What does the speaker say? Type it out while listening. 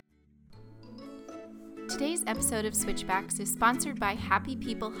Today's episode of Switchbacks is sponsored by Happy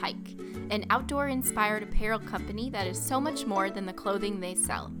People Hike, an outdoor-inspired apparel company that is so much more than the clothing they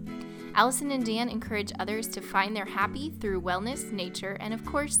sell. Allison and Dan encourage others to find their happy through wellness, nature, and of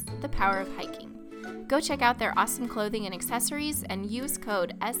course, the power of hiking. Go check out their awesome clothing and accessories and use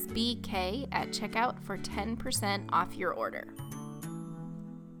code SBK at checkout for 10% off your order.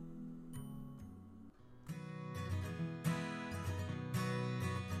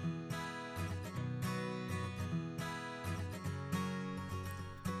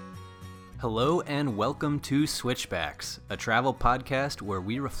 Hello and welcome to Switchbacks, a travel podcast where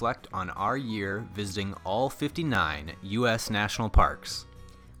we reflect on our year visiting all 59 U.S. national parks.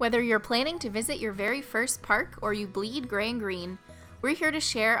 Whether you're planning to visit your very first park or you bleed gray and green, we're here to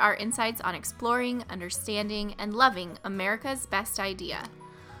share our insights on exploring, understanding, and loving America's best idea.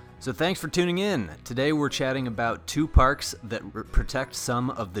 So thanks for tuning in. Today we're chatting about two parks that protect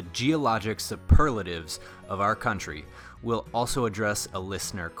some of the geologic superlatives of our country. We'll also address a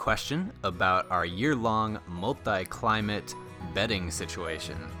listener question about our year-long multi-climate bedding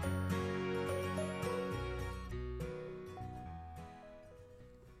situation.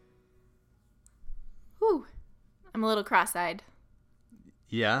 Whew, I'm a little cross-eyed.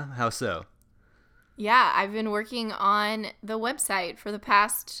 Yeah, how so? Yeah, I've been working on the website for the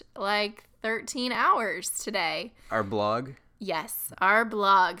past 13 hours today. Our blog? Yes, our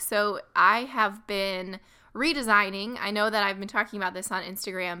blog. So I have been redesigning. I know that I've been talking about this on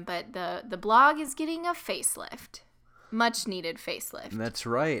Instagram, but the blog is getting a facelift. Much needed facelift. That's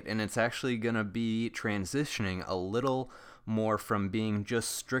right, and it's actually going to be transitioning a little more from being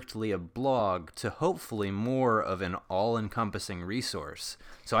just strictly a blog to hopefully more of an all-encompassing resource.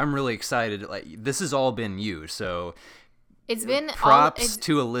 So I'm really excited. This has all been you, so it's been props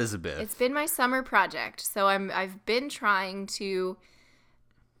to Elizabeth. It's been my summer project. So I've been trying to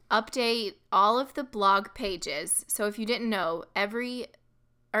update all of the blog pages. So if you didn't know,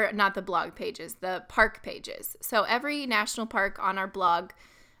 not the blog pages, the park pages. So every national park on our blog,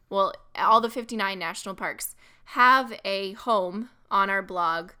 well, all the 59 national parks have a home on our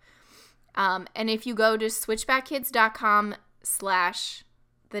blog. And if you go to switchbackkids.com/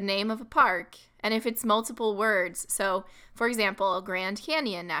 the name of a park, and if it's multiple words, so for example, Grand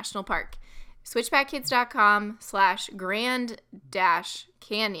Canyon National Park, switchbackkids.com / grand-canyon,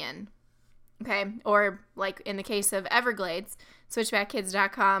 okay? Or like in the case of Everglades,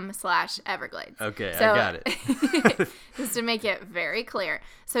 switchbackkids.com / Everglades. Okay, so, I got it. Just to make it very clear.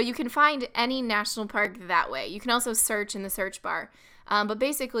 So you can find any national park that way. You can also search in the search bar. But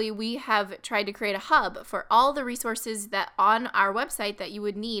basically, we have tried to create a hub for all the resources that on our website that you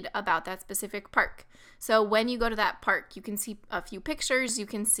would need about that specific park. So when you go to that park, you can see a few pictures, you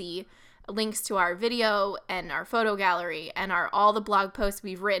can see links to our video and our photo gallery and all the blog posts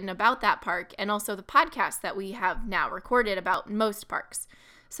we've written about that park, and also the podcast that we have now recorded about most parks.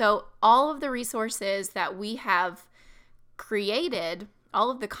 So all of the resources that we have created, all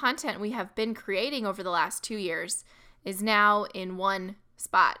of the content we have been creating over the last 2 years is now in one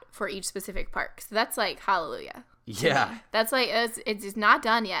spot for each specific park. So that's like hallelujah. Yeah. That's like, it's not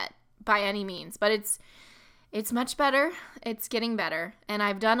done yet by any means, but it's much better. It's getting better. And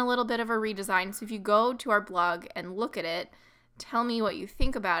I've done a little bit of a redesign. So if you go to our blog and look at it, tell me what you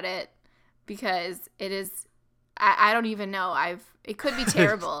think about it, because it is, I don't even know. It could be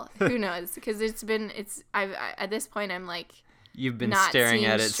terrible. Who knows? Because at this point I'm like, you've been staring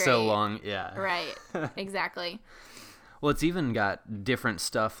at it straight. so long. Yeah. Right. Exactly. Well, it's even got different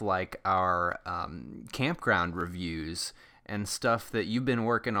stuff like our campground reviews and stuff that you've been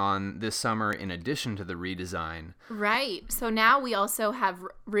working on this summer in addition to the redesign. Right. So now we also have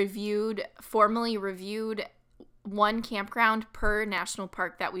formally reviewed one campground per national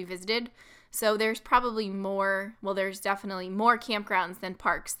park that we visited. So there's probably there's definitely more campgrounds than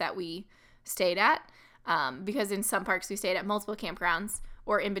parks that we stayed at, because in some parks we stayed at multiple campgrounds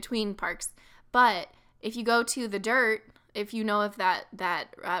or in between parks. But if you go to The Dirt, if you know of that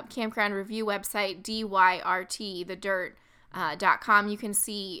campground review website, DYRT, thedirt.com,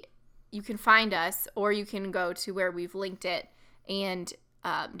 you can find us, or you can go to where we've linked it and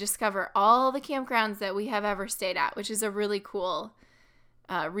discover all the campgrounds that we have ever stayed at, which is a really cool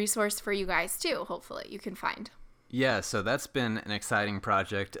resource for you guys too, hopefully you can find. Yeah, so that's been an exciting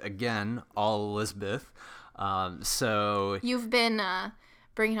project. Again, all Elizabeth. So you've been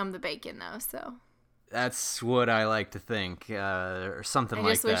bringing home the bacon though, so. That's what I like to think, or something like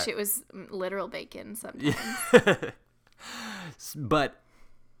that. I just wish it was literal bacon sometimes. But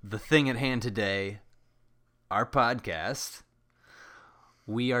the thing at hand today, our podcast,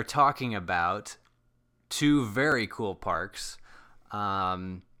 we are talking about two very cool parks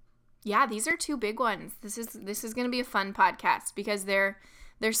Yeah, these are two big ones. This is going to be a fun podcast because they're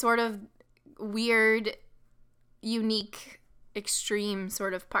sort of weird, unique, extreme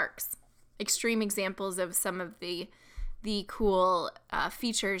sort of parks. Extreme examples of some of the cool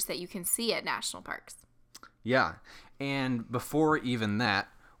features that you can see at national parks. Yeah, and before even that,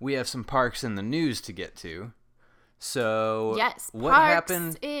 we have some parks in the news to get to. So yes, what parks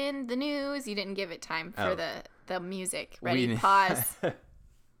happened in the news? You didn't give it time for the music. Ready? We- Pause.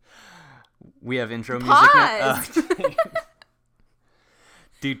 We have intro Pause. music now.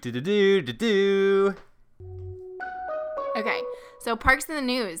 Do do do do do do. Okay, so parks in the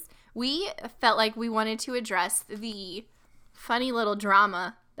news. We felt like we wanted to address the funny little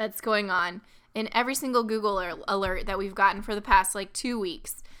drama that's going on in every single Google alert that we've gotten for the past 2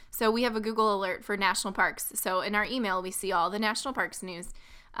 weeks. So we have a Google alert for national parks. So in our email, we see all the national parks news.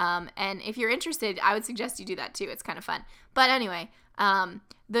 And if you're interested, I would suggest you do that too. It's kind of fun. But anyway,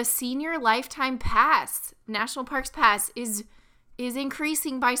 the senior lifetime pass, National Parks Pass, is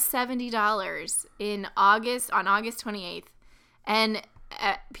increasing by $70 on August 28th. And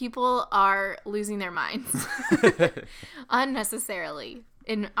people are losing their minds unnecessarily,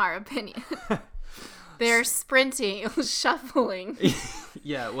 in our opinion. They're sprinting, shuffling.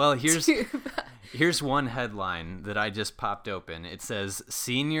 Yeah, well, here's one headline that I just popped open. It says,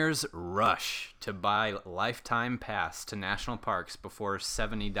 "Seniors rush to buy lifetime pass to national parks before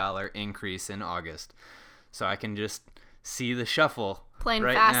 $70 increase in August." So I can just see the shuffle Playing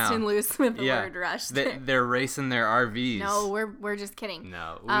right fast now. and loose with the word rush. They're racing their RVs. No, we're just kidding.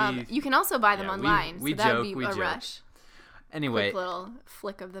 No, you can also buy them yeah, online, we so that joke, would be we a joke. rush. Anyway, Quick little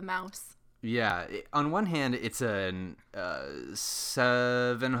flick of the mouse. yeah, on one hand, it's a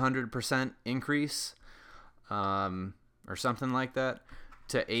 700% increase, or something like that,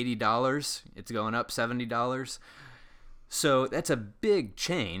 to $80. It's going up $70. So that's a big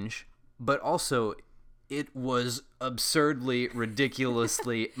change, but also it was absurdly,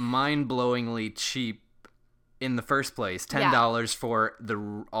 ridiculously, mind-blowingly cheap in the first place. $10 for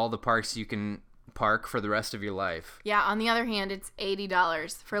all the parks you can park for the rest of your life. Yeah, on the other hand, it's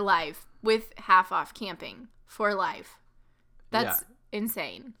 $80 for life with half off camping for life. That's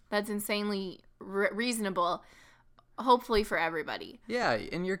insane. That's insanely reasonable, hopefully for everybody. Yeah,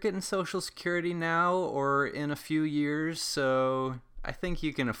 and you're getting Social Security now or in a few years, so I think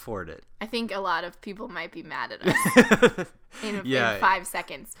you can afford it. I think a lot of people might be mad at us in 5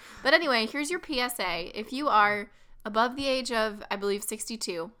 seconds. But anyway, here's your PSA. If you are above the age of, I believe,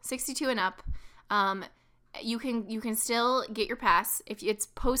 62 and up, you can still get your pass if it's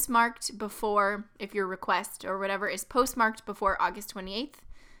postmarked before, if your request or whatever is postmarked before August 28th.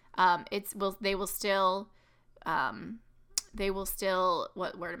 They will still,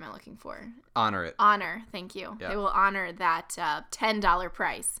 what word am I looking for? Honor it. Honor, thank you. Yeah. They will honor that $10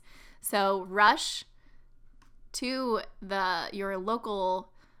 price. So rush to your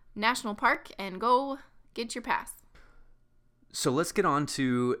local national park and go get your pass. So let's get on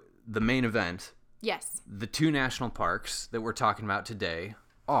to the main event. Yes. The two national parks that we're talking about today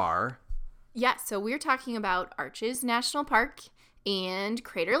are... Yeah, so we're talking about Arches National Park and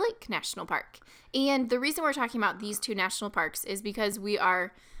Crater Lake National Park. And the reason we're talking about these two national parks is because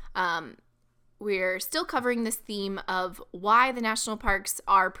we're still covering this theme of why the national parks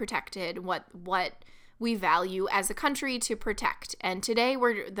are protected, what we value as a country to protect. And today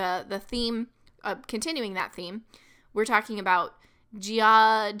we're the theme, continuing that theme, we're talking about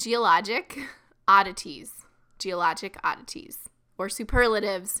geologic oddities, or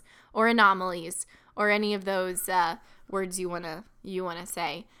superlatives, or anomalies, or any of those words you wanna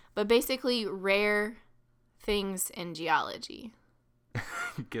say. But basically, rare things in geology.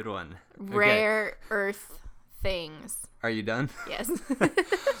 Good one. Rare earth things. Are you done? Yes.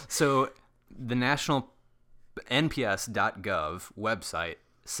 So the national NPS.gov website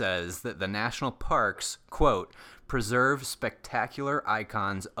says that the national parks, quote, preserve spectacular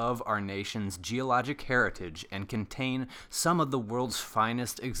icons of our nation's geologic heritage and contain some of the world's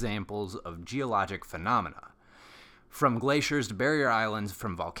finest examples of geologic phenomena. From glaciers to barrier islands,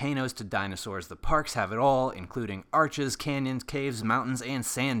 from volcanoes to dinosaurs, the parks have it all, including arches, canyons, caves, mountains, and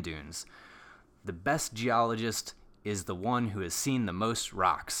sand dunes. The best geologist is the one who has seen the most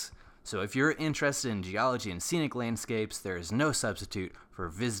rocks. So if you're interested in geology and scenic landscapes, there is no substitute for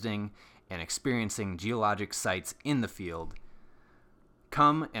visiting and experiencing geologic sites in the field.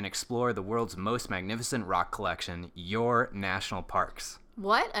 Come and explore the world's most magnificent rock collection, your national parks.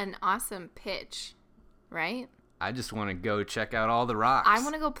 What an awesome pitch, right? I just want to go check out all the rocks. I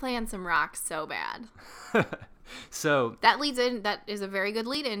want to go play on some rocks so bad. So that is a very good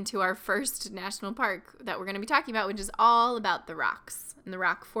lead in to our first national park that we're going to be talking about, which is all about the rocks and the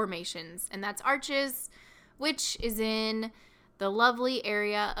rock formations. And that's Arches, which is in the lovely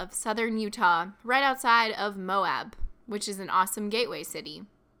area of southern Utah, right outside of Moab, which is an awesome gateway city.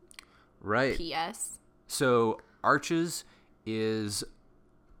 Right. P.S. So Arches is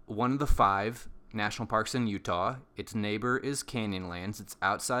one of the 5 national parks in Utah. Its neighbor is Canyonlands. It's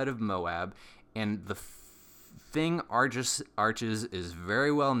outside of Moab. And the thing Arches is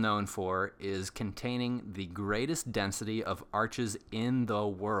very well known for is containing the greatest density of arches in the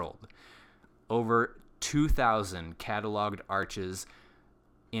world. Over 2,000 cataloged arches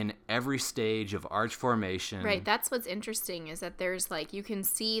in every stage of arch formation. Right, that's what's interesting is that there's like you can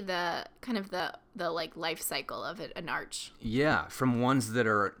see the kind of the like life cycle of an arch. Yeah, from ones that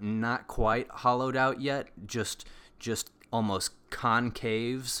are not quite hollowed out yet, just almost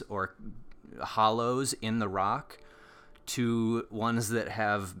concaves or hollows in the rock, to ones that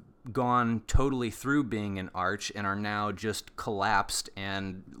have gone totally through being an arch and are now just collapsed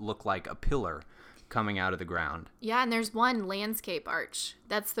and look like a pillar coming out of the ground. Yeah, and there's one landscape arch.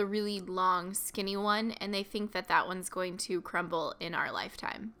 That's the really long, skinny one, and they think that that one's going to crumble in our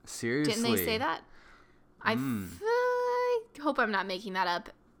lifetime. Seriously? Didn't they say that? I hope I'm not making that up.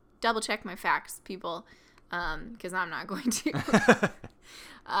 Double check my facts, people, because I'm not going to.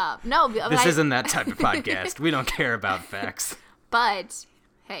 No, this isn't that type of podcast. We don't care about facts. But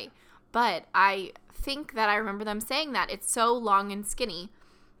I think that I remember them saying that it's so long and skinny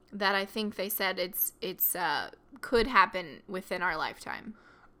that I think they said it's could happen within our lifetime.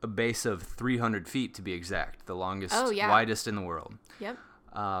 A base of 300 feet to be exact, the longest, widest in the world. Yep.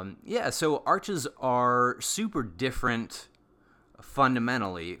 So arches are super different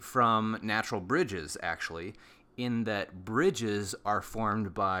fundamentally from natural bridges, actually, in that bridges are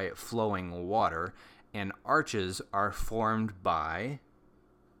formed by flowing water and arches are formed by,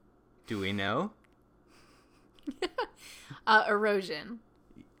 do we know? Erosion.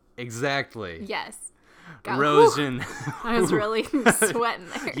 Exactly. Yes. Erosion. I was really sweating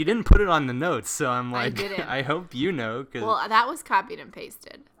there. You didn't put it on the notes, so I'm like, I didn't. I hope you know. Well, that was copied and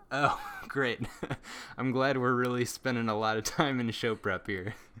pasted. Oh, great. I'm glad we're really spending a lot of time in show prep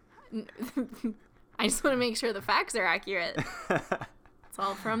here. I just want to make sure the facts are accurate. It's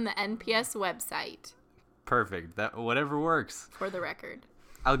all from the NPS website. Perfect. That whatever works. For the record.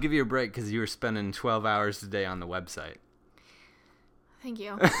 I'll give you a break because you were spending 12 hours a day on the website. Thank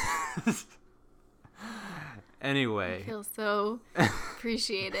you. Anyway. I feel so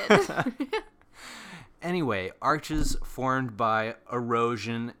appreciated. Anyway, arches formed by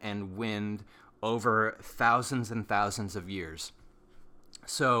erosion and wind over thousands and thousands of years.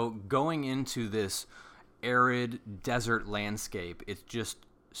 So going into this arid desert landscape, it's just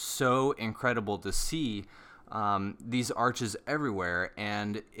so incredible to see these arches everywhere,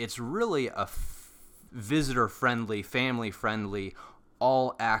 and it's really a visitor-friendly, family-friendly,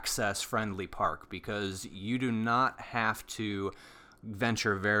 all-access-friendly park because you do not have to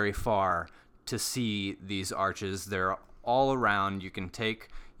venture very far to see these arches. They're all around. You can take,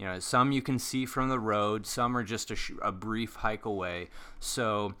 some you can see from the road, some are just a brief hike away.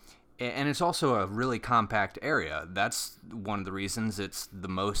 So, and it's also a really compact area. That's one of the reasons it's the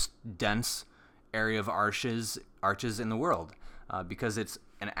most dense area of arches in the world, because it's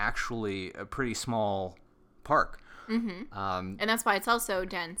actually a pretty small park. Mm-hmm. And that's why it's also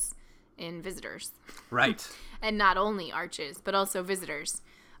dense in visitors. Right. And not only arches, but also visitors.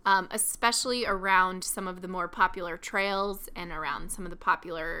 Especially around some of the more popular trails and around some of the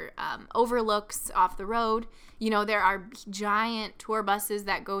popular overlooks off the road. There are giant tour buses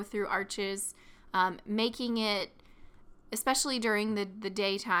that go through arches, making it, especially during the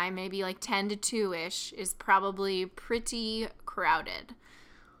daytime, maybe like 10 to 2-ish, is probably pretty crowded.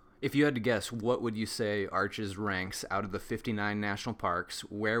 If you had to guess, what would you say Arches ranks out of the 59 national parks?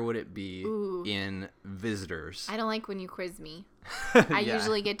 Where would it be in visitors? I don't like when you quiz me. I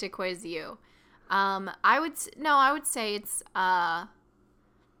usually get to quiz you. I would say it's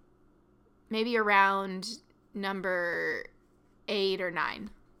maybe around number 8 or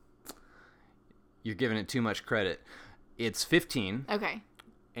 9. You're giving it too much credit. It's 15. Okay.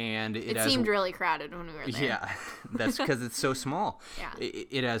 And it seemed really crowded when we were there. Yeah, that's because it's so small. Yeah.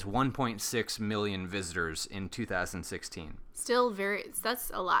 It has 1.6 million visitors in 2016. Still that's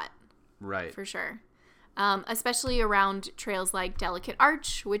a lot. Right. For sure. Especially around trails like Delicate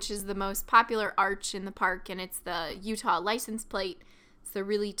Arch, which is the most popular arch in the park, and it's the Utah license plate. It's the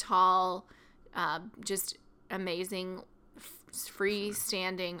really tall, just amazing,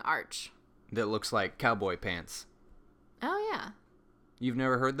 freestanding arch. That looks like cowboy pants. Oh, yeah. You've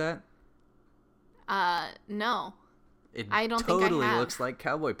never heard that? No. I don't think I have. Totally looks like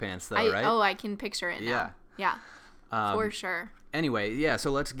cowboy pants, though, right? Oh, I can picture it now. Yeah. Yeah. For sure. Anyway, yeah,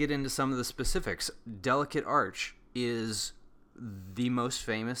 so let's get into some of the specifics. Delicate Arch is the most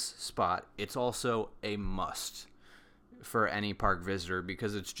famous spot. It's also a must for any park visitor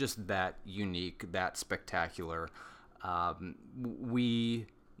because it's just that unique, that spectacular. We,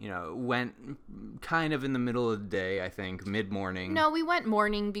 went kind of in the middle of the day, I think, mid-morning. No, we went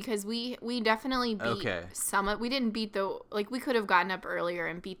morning because we definitely beat some. We didn't beat we could have gotten up earlier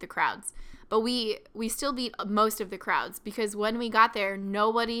and beat the crowds. But we still beat most of the crowds because when we got there,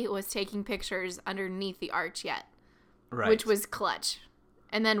 nobody was taking pictures underneath the arch yet, right? Which was clutch.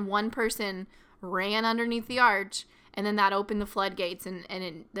 And then one person ran underneath the arch, and then that opened the floodgates, and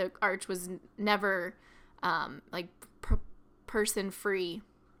the arch was never person free,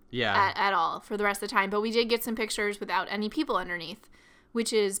 at all for the rest of the time. But we did get some pictures without any people underneath,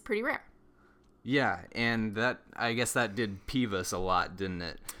 which is pretty rare. Yeah, and I guess that did peeve us a lot, didn't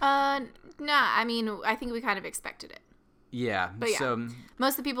it? Nah, I mean, I think we kind of expected it. Yeah. But yeah, so,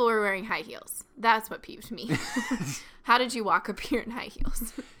 most of the people were wearing high heels. That's what peeved me. How did you walk up here in high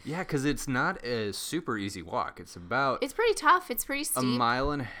heels? Yeah, because it's not a super easy walk. It's pretty tough. It's pretty steep. 1.5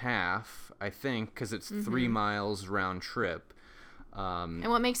 miles, I think, because it's 3 miles round trip. And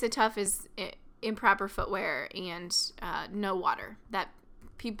what makes it tough is improper footwear and no water. That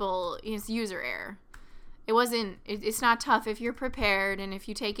people, it's user error. It's not tough if you're prepared and if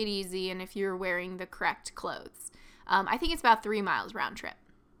you take it easy and if you're wearing the correct clothes. I think it's about 3 miles round trip.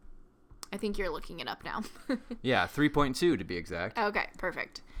 I think you're looking it up now. Yeah, 3.2 to be exact. Okay,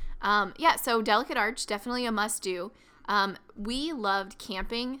 perfect. So Delicate Arch, definitely a must-do. We loved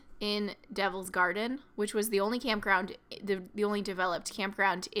camping in Devil's Garden, which was the only campground, the only developed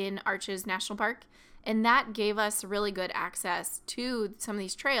campground in Arches National Park. And that gave us really good access to some of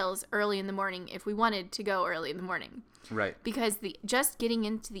these trails early in the morning if we wanted to go early in the morning. Right. Because just getting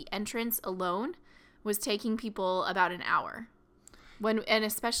into the entrance alone was taking people about an hour. And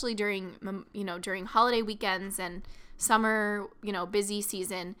especially during holiday weekends and summer, busy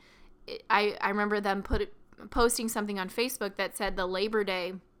season, I remember them posting something on Facebook that said the Labor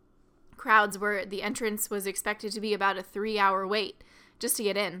Day crowds the entrance was expected to be about a 3-hour wait just to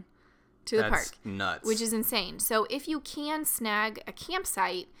get in to the park. That's nuts. Which is insane. So if you can snag a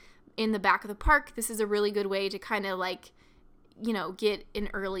campsite in the back of the park, this is a really good way to kind of get an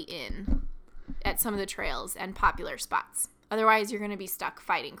early in at some of the trails and popular spots. Otherwise, you're going to be stuck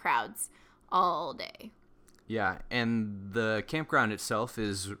fighting crowds all day. Yeah, and the campground itself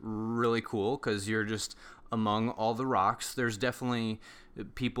is really cool because you're just among all the rocks. There's definitely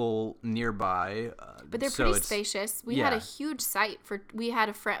people nearby. But they're pretty spacious. We had a huge site we met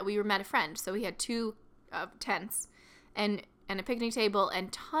a friend, so we had 2 tents and a picnic table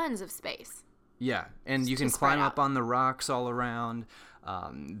and tons of space. Yeah, and you can climb up on the rocks all around.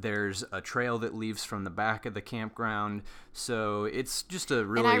 There's a trail that leaves from the back of the campground, so it's just a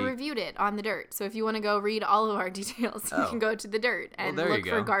really... And I reviewed it on the Dirt, so if you want to go read all of our details, you can go to the Dirt and look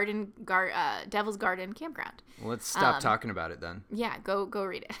for Devil's Garden Campground. Well, let's stop talking about it then. Yeah, go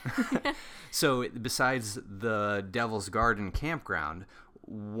read it. So besides the Devil's Garden Campground,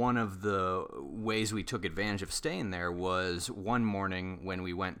 one of the ways we took advantage of staying there was one morning when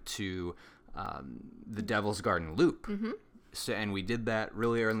we went to the Devil's Garden Loop. Mm-hmm. So, and we did that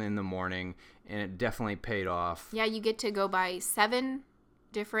really early in the morning, and it definitely paid off. Yeah, you get to go by 7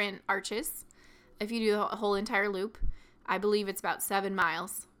 different arches. If you do the whole entire loop, I believe it's about 7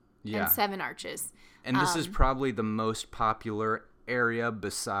 miles and 7 arches. And this is probably the most popular area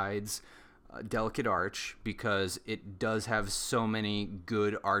besides Delicate Arch because it does have so many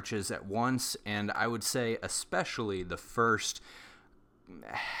good arches at once, and I would say especially the first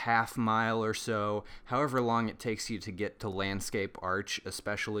half mile or so, however long it takes you to get to Landscape Arch,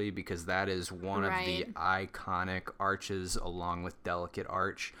 especially because that is one of the iconic arches along with Delicate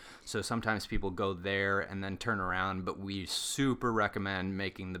Arch. So sometimes people go there and then turn around, but we super recommend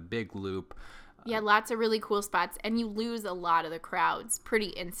making the big loop. Yeah, lots of really cool spots, and you lose a lot of the crowds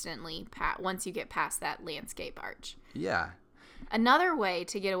pretty instantly once you get past that Landscape Arch. Yeah. Another way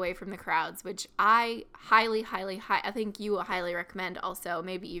to get away from the crowds, which I I think you highly recommend also,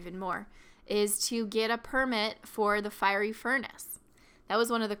 maybe even more, is to get a permit for the Fiery Furnace. That was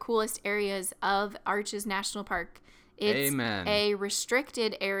one of the coolest areas of Arches National Park. It's a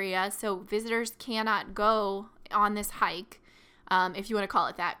restricted area, so visitors cannot go on this hike, if you want to call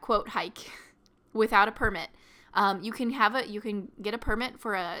it that, quote hike, without a permit. You can get a permit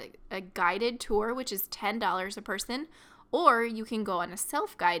for a guided tour, which is $10 a person. Or you can go on a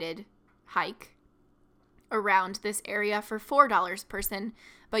self-guided hike around this area for $4 a person,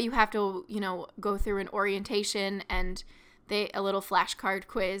 but you have to, go through an orientation and a little flashcard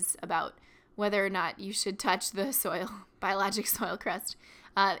quiz about whether or not you should touch the biologic soil crust.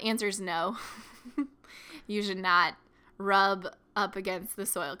 The answer is no. You should not rub up against the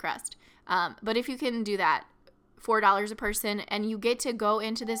soil crust. But if you can do that, $4 a person, and you get to go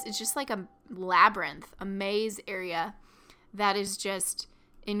into this. It's just like a labyrinth, a maze area that is just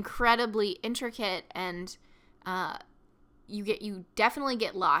incredibly intricate, and you definitely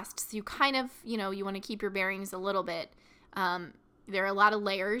get lost. So you kind of, you want to keep your bearings a little bit. There are a lot of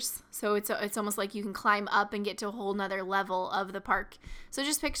layers, so it's almost like you can climb up and get to a whole nother level of the park. So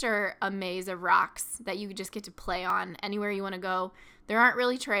just picture a maze of rocks that you just get to play on anywhere you want to go. There aren't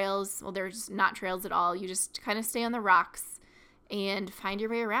really trails. Well, there's not trails at all. You just kind of stay on the rocks and find your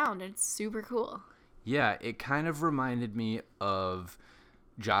way around. It's super cool. Yeah, it kind of reminded me of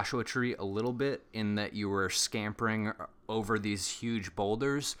Joshua Tree a little bit in that you were scampering over these huge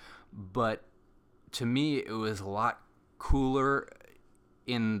boulders, but to me it was a lot cooler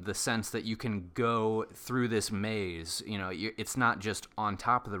in the sense that you can go through this maze. It's not just on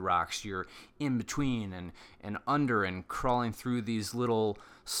top of the rocks. You're in between and under and crawling through these little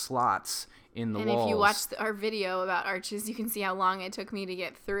slots in the walls. And if you watch our video about arches, you can see how long it took me to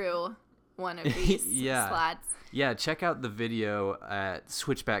get through one of these slots. Yeah, check out the video at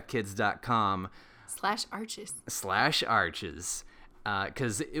switchbackkids.com/arches.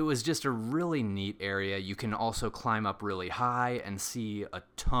 Because it was just a really neat area. You can also climb up really high and see a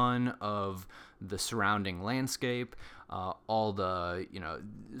ton of the surrounding landscape, all the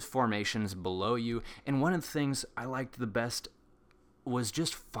formations below you. And one of the things I liked the best was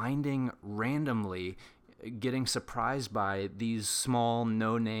just finding randomly, getting surprised by these small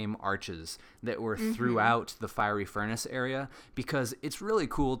no-name arches that were throughout the fiery furnace area, because it's really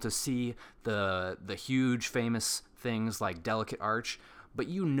cool to see the huge famous things like Delicate Arch, but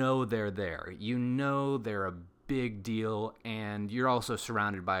they're there. They're a big deal, and you're also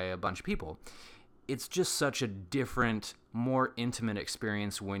surrounded by a bunch of people. It's just such a different, more intimate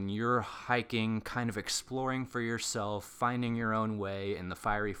experience when you're hiking, kind of exploring for yourself, finding your own way in the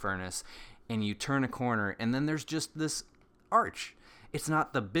fiery furnace, and you turn a corner, and then there's just this arch. It's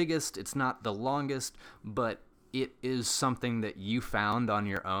not the biggest, it's not the longest, but it is something that you found on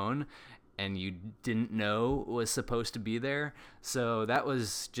your own and you didn't know was supposed to be there. So that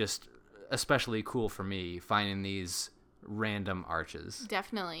was just especially cool for me, finding these random arches.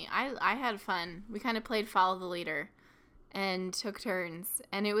 Definitely. I had fun. We kind of played follow the leader and took turns,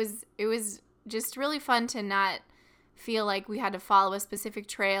 and it was just really fun to not feel like we had to follow a specific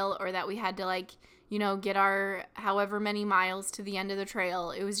trail or that we had to get our however many miles to the end of the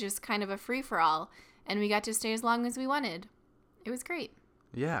trail. It was just kind of a free-for-all, and we got to stay as long as we wanted. It was great.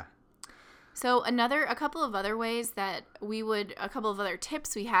 Yeah. So a couple of other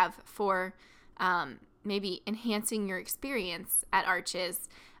tips we have for maybe enhancing your experience at Arches.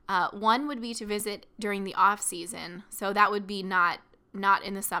 One would be to visit during the off season. So that would be not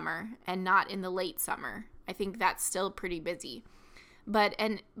in the summer and not in the late summer. I think that's still pretty busy. But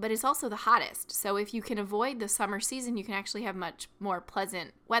it's also the hottest. So if you can avoid the summer season, you can actually have much more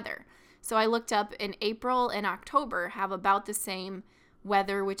pleasant weather. So I looked up, in April and October have about the same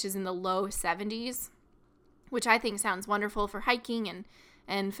weather, which is in the low 70s, which I think sounds wonderful for hiking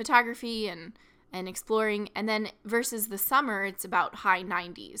and photography and exploring. And then versus the summer, it's about high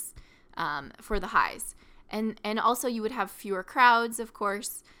 90s for the highs. And also you would have fewer crowds, of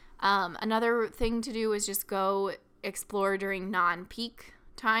course. Another thing to do is just go explore during non-peak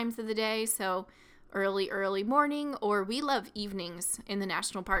times of the day. So early morning, or we love evenings in the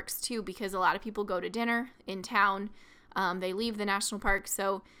national parks too, because a lot of people go to dinner in town. They leave the national park,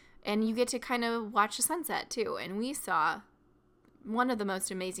 and you get to kind of watch the sunset too. And we saw one of the most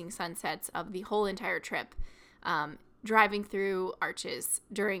amazing sunsets of the whole entire trip, driving through Arches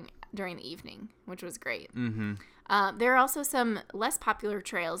during the evening, which was great. Mm-hmm. There are also some less popular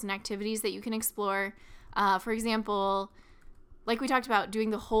trails and activities that you can explore. For example, like we talked about, doing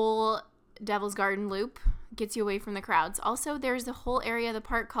the whole Devil's Garden loop gets you away from the crowds. Also, there's a whole area of the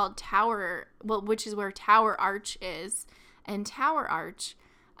park called which is where Tower Arch is. And Tower Arch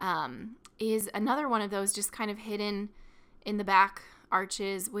is another one of those just kind of hidden in the back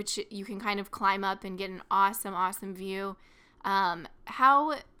arches, which you can kind of climb up and get an awesome view.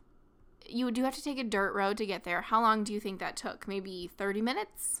 You do have to take a dirt road to get there. How long do you think that took? Maybe 30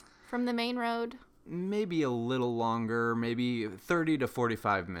 minutes from the main road? Maybe a little longer, maybe 30 to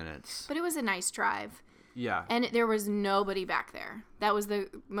 45 minutes. But it was a nice drive. Yeah. And there was nobody back there. That was the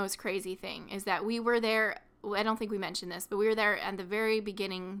most crazy thing, is that we were there. I don't think we mentioned this, but we were there at the very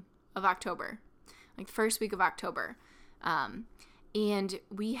beginning of October, like first week of October. And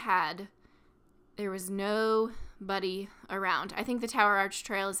there was no buddy around. I think the Tower Arch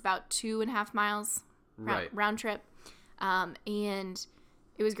Trail is about 2.5 miles round trip. And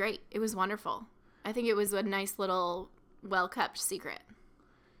it was great. It was wonderful. I think it was a nice little well-kept secret.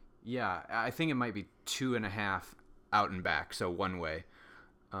 Yeah, I think it might be 2.5 out and back, so one way.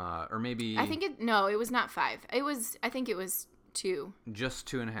 Or maybe... it was not 5. I think it was 2.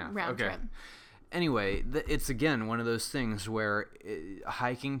 Just 2.5. Round trip. Anyway, it's again one of those things where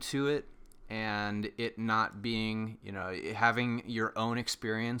hiking to it and it not being, having your own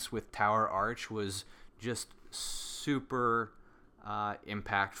experience with Tower Arch was just super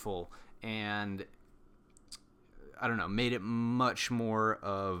impactful, and I don't know, made it much more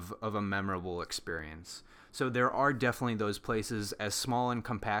of a memorable experience. So there are definitely those places, as small and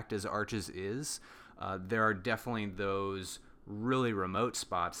compact as Arches is, there are definitely those really remote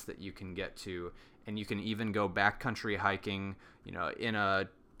spots that you can get to, and you can even go backcountry hiking, in a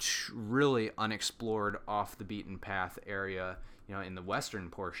really unexplored, off the beaten path area, in the western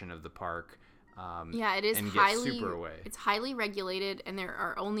portion of the park. It is and highly get super away. It's highly regulated, and there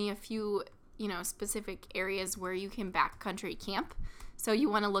are only a few, specific areas where you can backcountry camp. So you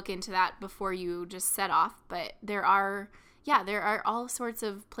want to look into that before you just set off. But there are all sorts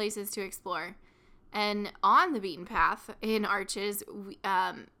of places to explore. And on the beaten path in Arches,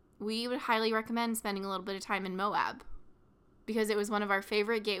 we would highly recommend spending a little bit of time in Moab, because it was one of our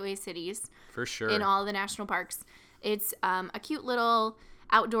favorite gateway cities. For sure. In all the national parks. It's a cute little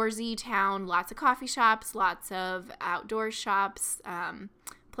outdoorsy town, lots of coffee shops, lots of outdoor shops,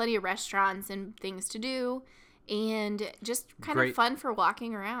 plenty of restaurants and things to do, and just kind of fun for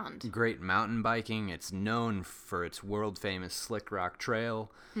walking around. Great mountain biking. It's known for its world-famous Slick Rock Trail.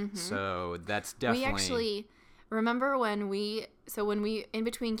 Mm-hmm. So that's definitely... We actually... Remember when we, in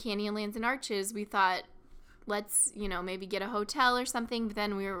between Canyonlands and Arches, we thought, let's, maybe get a hotel or something, but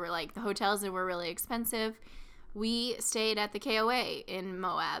then we were like, the hotels were really expensive. We stayed at the KOA in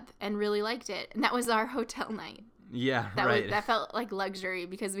Moab and really liked it. And that was our hotel night. Yeah, right. That felt like luxury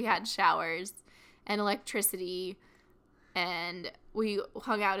because we had showers and electricity, and we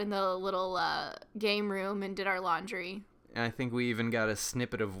hung out in the little game room and did our laundry. And I think we even got a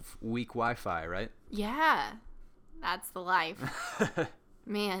snippet of weak Wi-Fi, right? Yeah, that's the life.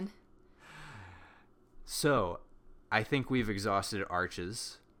 Man. So, I think we've exhausted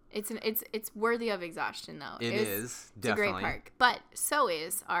Arches. It's worthy of exhaustion, though. It is, definitely. It's a great park. But so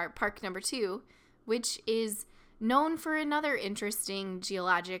is our park number 2, which is known for another interesting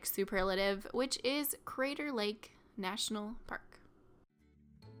geologic superlative, which is Crater Lake National Park.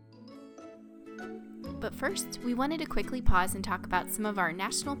 But first, we wanted to quickly pause and talk about some of our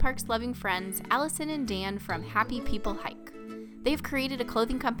national parks loving friends, Allison and Dan from Happy People Hike. They've created a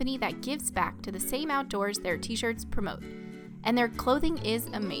clothing company that gives back to the same outdoors their t-shirts promote. And their clothing is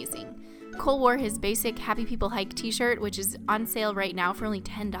amazing. Cole wore his basic Happy People Hike t-shirt, which is on sale right now for only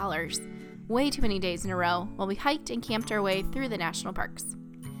 $10. Way too many days in a row while we hiked and camped our way through the national parks.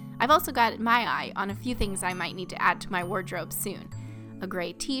 I've also got my eye on a few things I might need to add to my wardrobe soon. A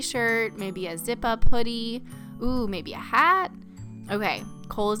gray t-shirt, maybe a zip-up hoodie, maybe a hat. Okay,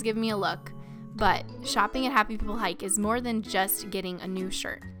 Cole is giving me a look, but shopping at Happy People Hike is more than just getting a new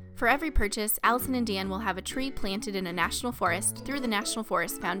shirt. For every purchase, Allison and Dan will have a tree planted in a national forest through the National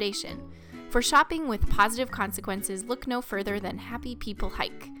Forest Foundation. For shopping with positive consequences, look no further than Happy People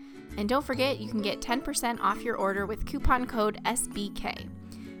Hike. And don't forget, you can get 10% off your order with coupon code SBK.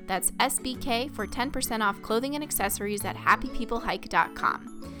 That's SBK for 10% off clothing and accessories at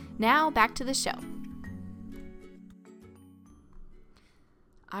happypeoplehike.com. Now, back to the show.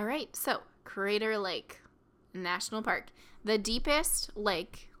 All right, so Crater Lake National Park, the deepest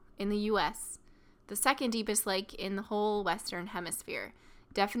lake in the U.S., the second deepest lake in the whole Western Hemisphere.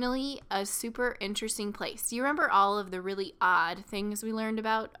 Definitely a super interesting place. Do you remember all of the really odd things we learned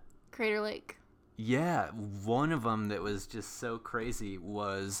about Crater Lake? Yeah, one of them that was just so crazy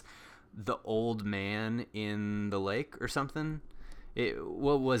was the old man in the lake or something.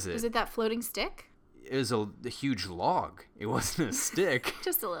 What was it? Was it that floating stick? It was a huge log. It wasn't a stick.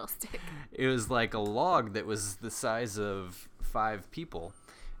 Just a little stick. It was like a log that was the size of 5 people.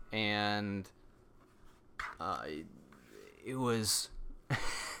 And it was...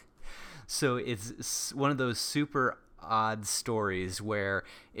 So it's one of those super odd stories where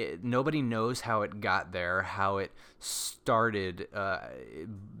nobody knows how it got there, how it started,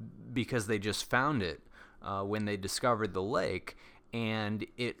 because they just found it when they discovered the lake, and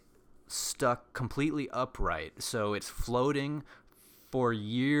it stuck completely upright. So it's floating for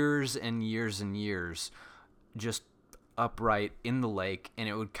years and years and years, just upright in the lake, and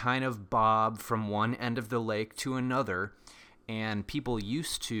it would kind of bob from one end of the lake to another. and people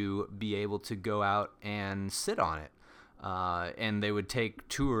used to be able to go out and sit on it. And they would take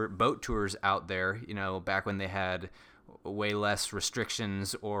boat tours out there, back when they had way less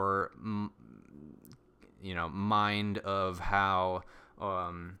restrictions or, mind of how,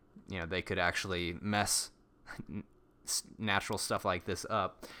 they could actually mess natural stuff like this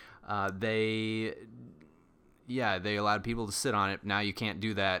up. They allowed people to sit on it. Now you can't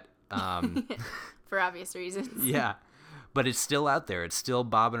do that. For obvious reasons. Yeah, but it's still out there. It's still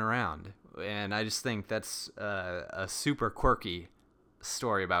bobbing around. And I just think that's a super quirky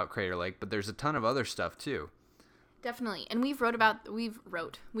story about Crater Lake, but there's a ton of other stuff too. Definitely. And we've written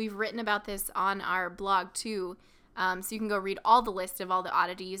about this on our blog too. So you can go read all the list of all the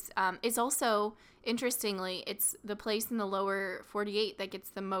oddities. It's also, interestingly, it's the place in the lower 48 that gets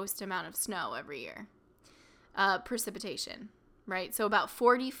the most amount of snow every year. Precipitation, right? So about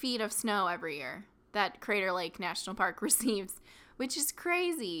 40 feet of snow every year that Crater Lake National Park receives, which is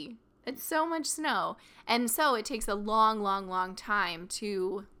crazy. It's so much snow. And so it takes a long, long, long time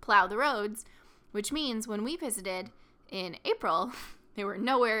to plow the roads, which means when we visited in April, they were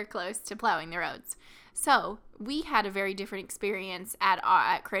nowhere close to plowing the roads. So we had a very different experience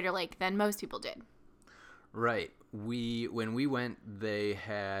at Crater Lake than most people did. Right. When we went, they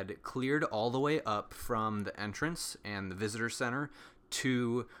had cleared all the way up from the entrance and the visitor center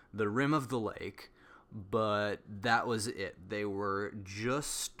to the rim of the lake. But that was it. They were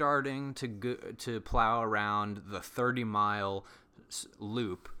just starting to plow around the 30-mile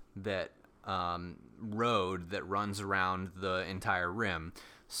loop, that road that runs around the entire rim.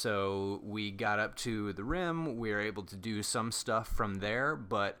 So we got up to the rim. We were able to do some stuff from there,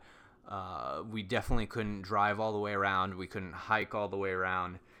 but we definitely couldn't drive all the way around. We couldn't hike all the way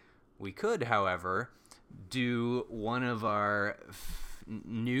around. We could, however, do one of our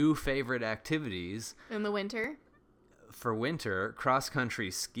new favorite activities in the winter. For winter,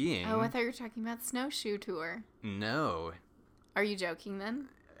 cross-country skiing. Oh, I thought you were talking about snowshoe tour. No. Are you joking then?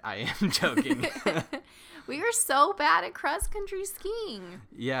 I am joking. We were so bad at cross-country skiing.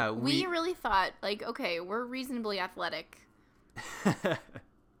 Yeah, we really thought, okay, we're reasonably athletic.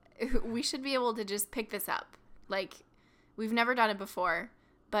 We should be able to just pick this up. We've never done it before,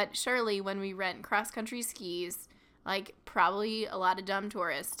 but surely when we rent cross-country skis, probably a lot of dumb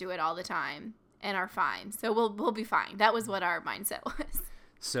tourists do it all the time and are fine. So we'll be fine. That was what our mindset was.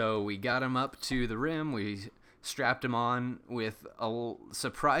 So we got him up to the rim. We strapped him on with a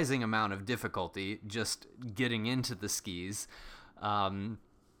surprising amount of difficulty just getting into the skis.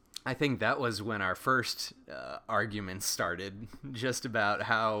 I think that was when our first arguments started, just about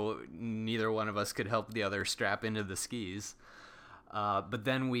how neither one of us could help the other strap into the skis. But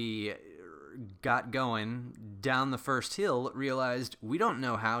then we got going down the first hill, realized we don't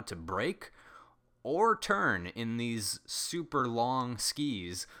know how to brake or turn in these super long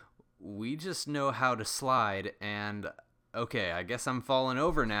skis. We just know how to slide, and okay, I guess I'm falling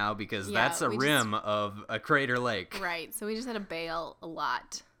over now because that's a rim of a Crater Lake. Right, so we just had to bail a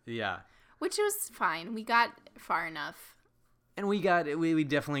lot. Yeah. Which was fine. We got far enough. And we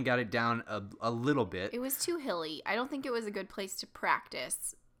definitely got it down a little bit. It was too hilly. I don't think it was a good place to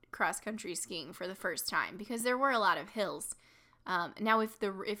practice cross-country skiing for the first time because there were a lot of hills. Now,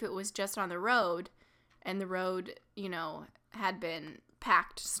 if it was just on the road and the road, had been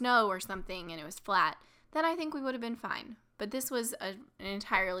packed snow or something and it was flat, then I think we would have been fine. But this was an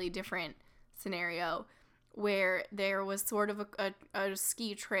entirely different scenario where there was sort of a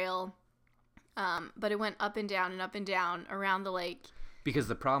ski trail, but it went up and down around the lake. Because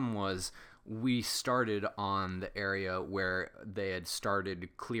the problem was we started on the area where they had started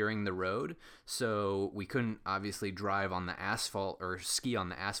clearing the road, so we couldn't obviously drive on the asphalt or ski on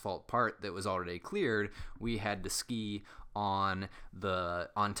the asphalt part that was already cleared. We had to ski on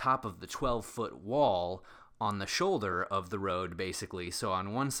top of the 12-foot wall on the shoulder of the road, basically. So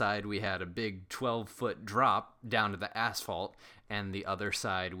on one side we had a big 12-foot drop down to the asphalt, and the other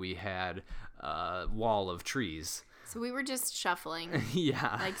side we had a wall of trees. So we were just shuffling.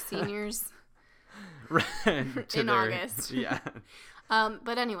 Yeah. Like seniors. In August. Yeah.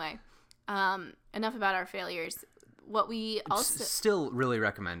 But anyway, enough about our failures. What we also... Still really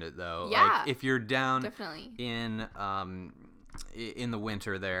recommend it, though. Yeah. If you're down definitely in the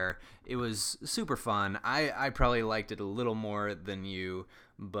winter there, it was super fun. I probably liked it a little more than you,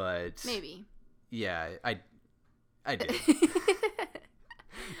 but... Maybe. Yeah, I did.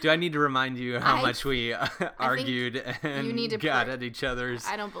 Do I need to remind you how much we argued and got at each other's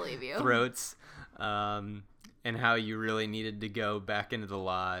I don't believe you. Throats? And how you really needed to go back into the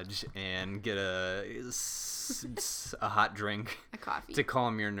lodge and get a hot drink. A coffee. To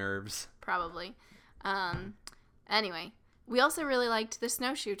calm your nerves. Probably. Anyway, We also really liked the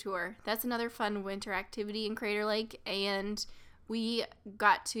snowshoe tour. That's another fun winter activity in Crater Lake. And we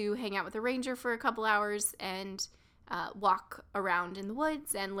got to hang out with a ranger for a couple hours and walk around in the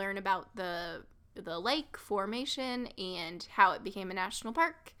woods and learn about the lake formation and how it became a national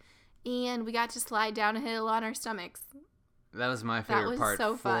park. And we got to slide down a hill on our stomachs. That was my favorite part,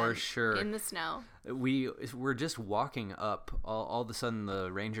 so fun, for sure. in the snow. We were just walking up. All of a sudden,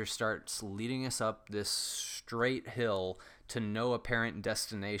 the ranger starts leading us up this straight hill to no apparent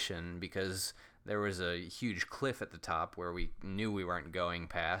destination because there was a huge cliff at the top where we knew we weren't going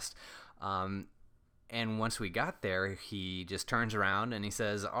past. And once we got there, he just turns around and he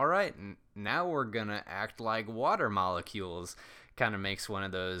says, "All right, now we're going to act like water molecules." Kind of makes one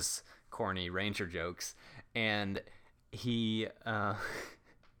of those corny ranger jokes. And he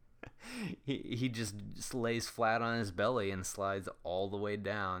just lays flat on his belly and slides all the way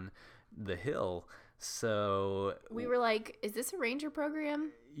down the hill. So we were like, is this a ranger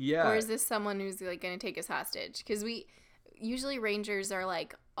program? Yeah. Or is this someone who's like going to take us hostage? Because usually rangers are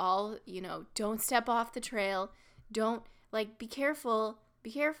like all, don't step off the trail. Don't, like, be careful,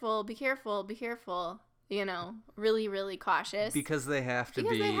 be careful, be careful, be careful. Really, really cautious. Because they have to be.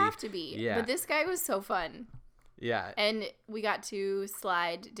 Because they have to be. Yeah. But this guy was so fun. Yeah. And we got to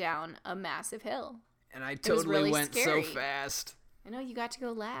slide down a massive hill. And I totally really went scary. so fast. I know, you got to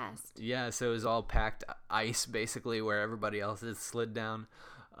go last. Yeah, so it was all packed ice, basically, where everybody else had slid down.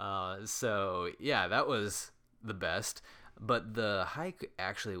 So, yeah, that was the best. But the hike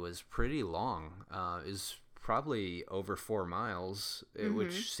actually was pretty long. It was probably over 4 miles,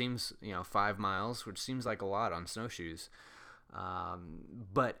 which seems, 5 miles, which seems like a lot on snowshoes.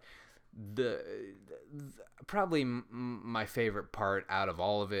 But probably my favorite part out of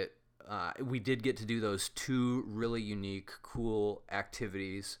all of it, we did get to do those 2 really unique, cool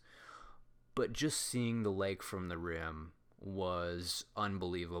activities, but just seeing the lake from the rim was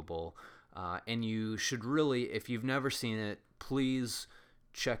unbelievable. And you should really, if you've never seen it, please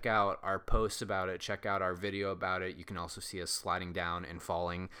check out our posts about it, check out our video about it. You can also see us sliding down and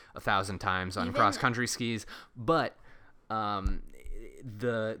falling 1,000 times on cross-country skis. But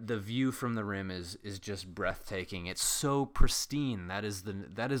the view from the rim is just breathtaking. It's so pristine. That is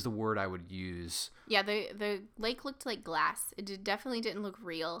the word I would use. Yeah, the lake looked like glass. It definitely didn't look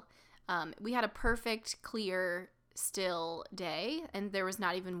real. We had a perfect, clear, still day, and there was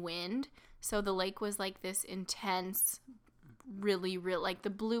not even wind. So the lake was like this intense, really real, like the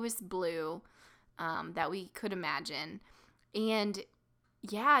bluest blue that we could imagine. And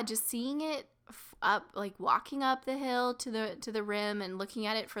yeah, just seeing it up, like walking up the hill to the rim and looking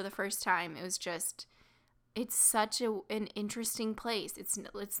at it for the first time, it was just, it's such an interesting place. It's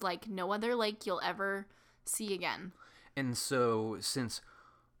like no other lake you'll ever see again. And so, since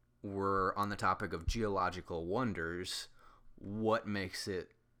we're on the topic of geological wonders, what makes it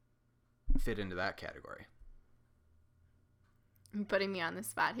fit into that category? You're putting me on the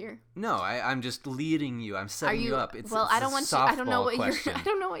spot here. No, I'm just leading you. I'm setting you up. Well, I don't want to. I don't know what you're. I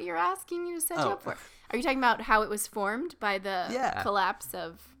don't know what you're asking me to set you up for. Are you talking about how it was formed by the collapse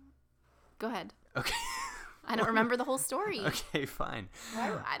of? Go ahead. Okay. I don't remember the whole story. Okay, fine.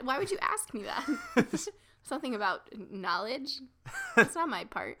 Why would you ask me that? Something about knowledge? That's not my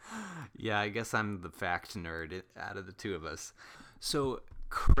part. Yeah, I guess I'm the fact nerd out of the two of us. So,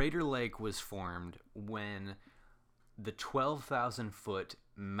 Crater Lake was formed when the 12,000-foot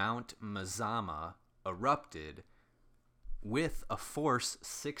Mount Mazama erupted with a force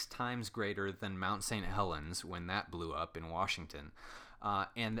 6 times greater than Mount St. Helens when that blew up in Washington.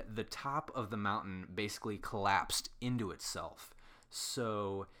 And the top of the mountain basically collapsed into itself.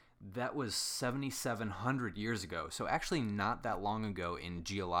 So that was 7,700 years ago. So actually not that long ago in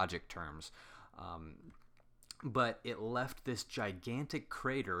geologic terms. But it left this gigantic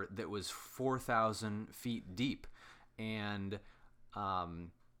crater that was 4,000 feet deep. And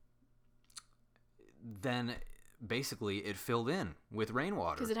then basically it filled in with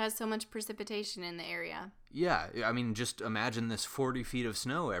rainwater. Because it has so much precipitation in the area. Yeah, I mean, just imagine this 40 feet of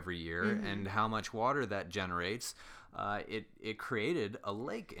snow every year and how much water that generates. It created a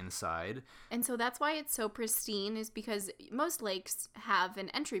lake inside. And so that's why it's so pristine, is because most lakes have an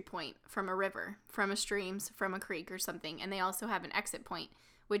entry point from a river, from a stream, from a creek or something. And they also have an exit point,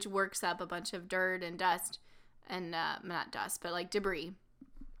 which works up a bunch of dirt and dust. And not dust, but like debris.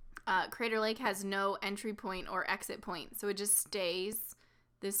 Crater Lake has no entry point or exit point, so it just stays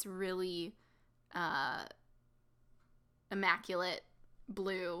this really immaculate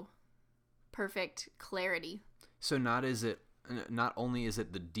blue, perfect clarity. So not only is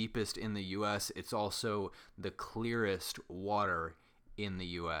it the deepest in the U.S., it's also the clearest water in the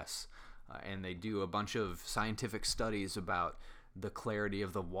U.S. and they do a bunch of scientific studies about the clarity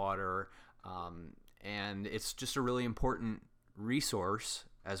of the water, and it's just a really important resource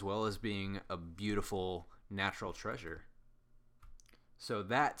as well as being a beautiful natural treasure. So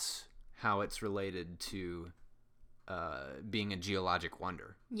that's how it's related to being a geologic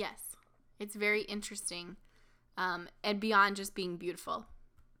wonder. Yes, it's very interesting, and beyond just being beautiful.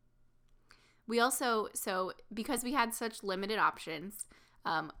 We also, so because we had such limited options,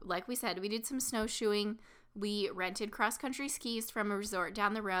 like we said, we did some snowshoeing. We rented cross-country skis from a resort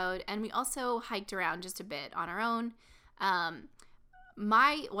down the road, and we also hiked around just a bit on our own. One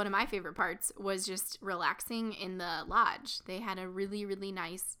of my favorite parts was just relaxing in the lodge. They had a really, really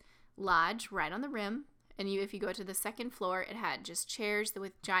nice lodge right on the rim, and if you go to the second floor, it had just chairs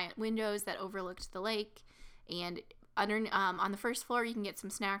with giant windows that overlooked the lake. And on the first floor, you can get some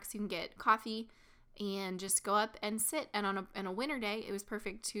snacks. You can get coffee and just go up and sit. And on a winter day, it was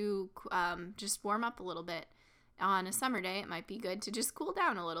perfect to just warm up a little bit. On a summer day, it might be good to just cool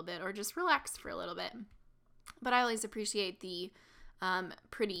down a little bit or just relax for a little bit. But I always appreciate the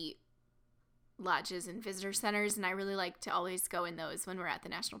pretty lodges and visitor centers, and I really like to always go in those when we're at the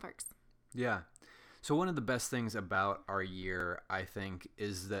national parks. Yeah. So one of the best things about our year, I think,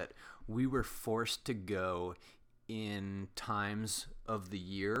 is that we were forced to go in times of the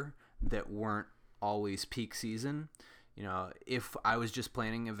year that weren't always peak season. You know, if I was just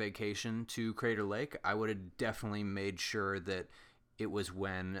planning a vacation to Crater Lake, I would have definitely made sure that it was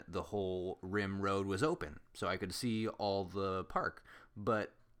when the whole rim road was open so I could see all the park.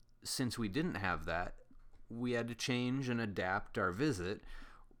 But since we didn't have that, we had to change and adapt our visit,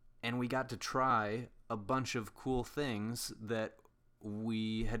 and we got to try a bunch of cool things that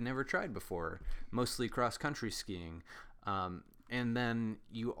we had never tried before, mostly cross-country skiing. And then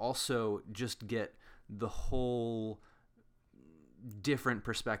you also just get the whole different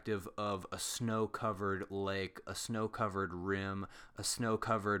perspective of a snow-covered lake, a snow-covered rim, a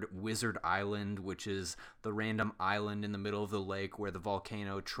snow-covered Wizard Island, which is the random island in the middle of the lake where the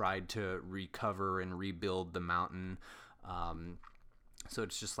volcano tried to recover and rebuild the mountain. So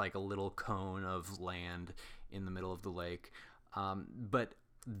it's just like a little cone of land in the middle of the lake. But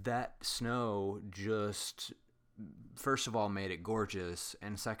that snow just, first of all, made it gorgeous,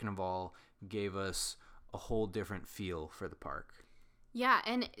 and second of all, gave us a whole different feel for the park. Yeah,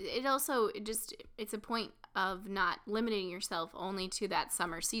 and it also it's a point of not limiting yourself only to that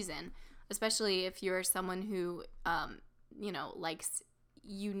summer season, especially if you're someone who, likes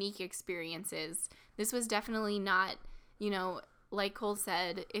unique experiences. This was definitely not, like Cole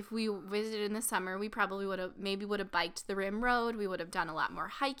said, if we visited in the summer, we probably would have biked the rim road. We would have done a lot more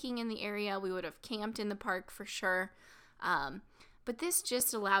hiking in the area. We would have camped in the park for sure. But this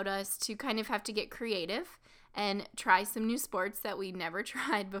just allowed us to kind of have to get creative and try some new sports that we never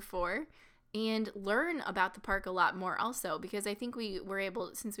tried before and learn about the park a lot more also, because I think we were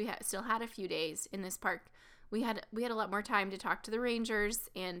able, since we still had a few days in this park, we had a lot more time to talk to the rangers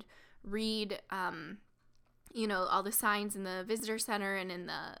and read all the signs in the visitor center and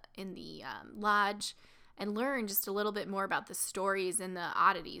in the lodge, and learn just a little bit more about the stories and the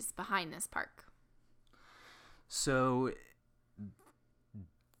oddities behind this park. So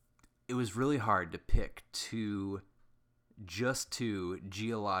it was really hard to pick two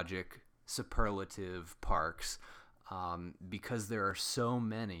geologic superlative parks, because there are so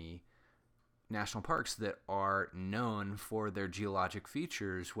many national parks that are known for their geologic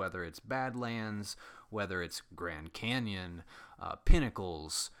features, whether it's Badlands, whether it's Grand Canyon,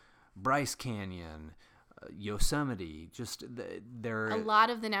 Pinnacles, Bryce Canyon, Yosemite. A lot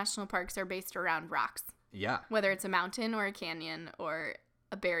of the national parks are based around rocks. Yeah. Whether it's a mountain or a canyon or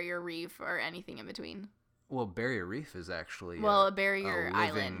a barrier reef or anything in between. Well, barrier reef is actually a barrier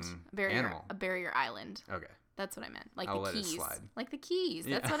island. Animal. A barrier island. Okay. That's what I meant. Like I'll the let keys. it slide. Like the keys.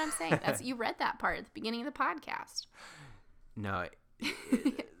 That's what I'm saying. You read that part at the beginning of the podcast. No,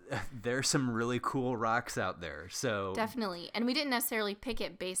 there's some really cool rocks out there. So definitely, and we didn't necessarily pick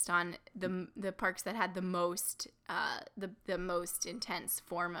it based on the parks that had the most the most intense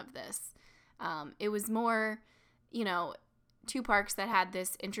form of this. It was more, two parks that had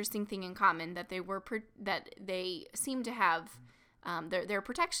this interesting thing in common, that they seem to have their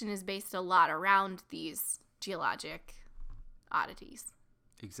protection is based a lot around these geologic oddities.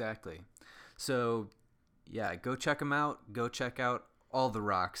 Exactly. So, yeah, go check them out. Go check out all the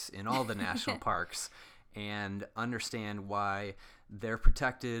rocks in all the national parks and understand why they're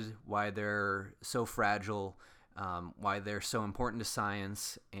protected, why they're so fragile, why they're so important to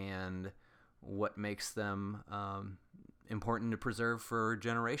science, and what makes them important to preserve for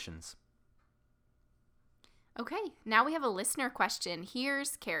generations. Okay, now we have a listener question.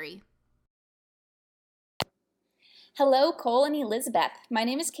 Here's Carrie. Hello, Cole and Elizabeth. My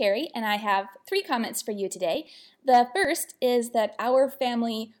name is Carrie, and I have 3 comments for you today. The first is that our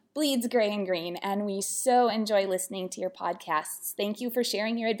family bleeds gray and green, and we so enjoy listening to your podcasts. Thank you for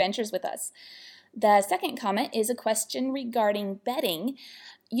sharing your adventures with us. The second comment is a question regarding bedding.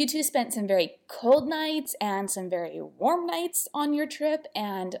 You two spent some very cold nights and some very warm nights on your trip,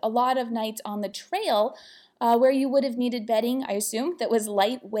 and a lot of nights on the trail where you would have needed bedding, I assume, that was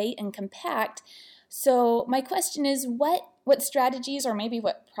lightweight and compact. So my question is, what strategies or maybe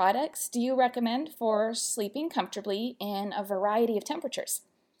what products do you recommend for sleeping comfortably in a variety of temperatures?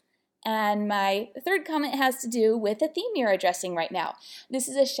 And my third comment has to do with the theme you're addressing right now. This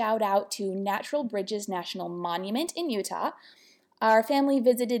is a shout out to Natural Bridges National Monument in Utah. Our family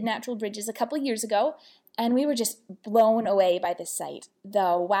visited Natural Bridges a couple years ago, and we were just blown away by the site.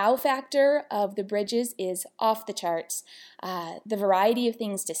 The wow factor of the bridges is off the charts. The variety of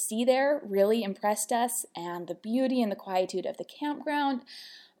things to see there really impressed us, and the beauty and the quietude of the campground.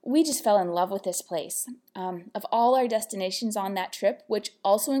 We just fell in love with this place. Of all our destinations on that trip, which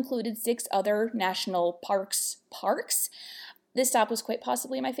also included 6 other national parks, this stop was quite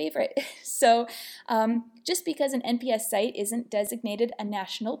possibly my favorite. So just because an NPS site isn't designated a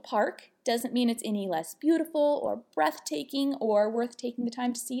national park doesn't mean it's any less beautiful or breathtaking or worth taking the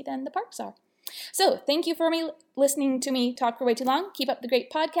time to see than the parks are. So thank you for listening to me talk for way too long. Keep up the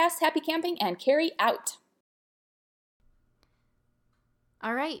great podcast. Happy camping, and Carrie out.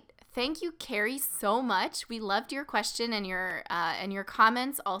 All right. Thank you, Carrie, so much. We loved your question and your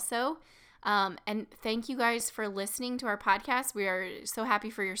comments also. And thank you guys for listening to our podcast. We are so happy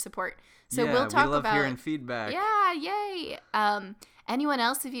for your support. So we'll talk we love about hearing feedback. Yeah, yay. Anyone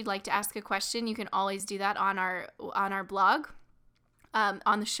else, if you'd like to ask a question, you can always do that on our blog,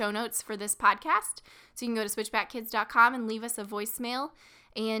 on the show notes for this podcast. So you can go to switchbackkids.com and leave us a voicemail.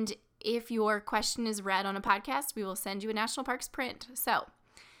 And if your question is read on a podcast, we will send you a National Parks print. So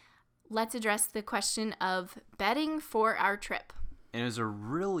let's address the question of bedding for our trip. And it was a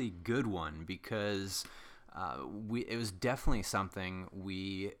really good one because it was definitely something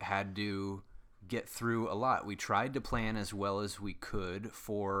we had to get through a lot. We tried to plan as well as we could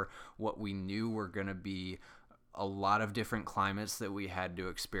for what we knew were going to be a lot of different climates that we had to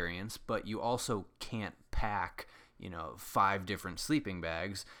experience, but you also can't pack, 5 different sleeping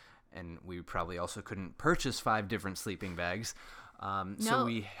bags, and we probably also couldn't purchase 5 different sleeping bags. So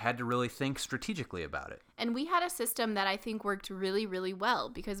we had to really think strategically about it. And we had a system that I think worked really, really well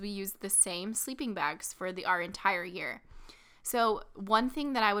because we used the same sleeping bags for our entire year. So one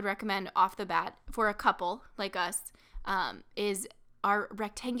thing that I would recommend off the bat for a couple like us is our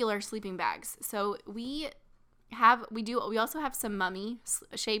rectangular sleeping bags. So we also have some mummy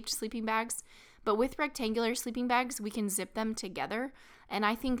shaped sleeping bags, but with rectangular sleeping bags, we can zip them together. And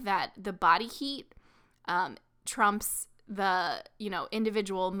I think that the body heat trumps the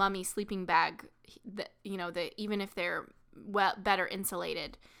individual mummy sleeping bag, even if they're better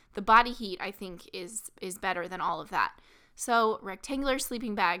insulated, the body heat I think is better than all of that. So rectangular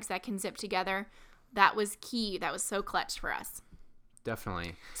sleeping bags that can zip together, that was key. That was so clutch for us.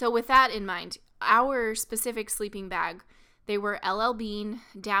 Definitely. So with that in mind, our specific sleeping bag, they were LL Bean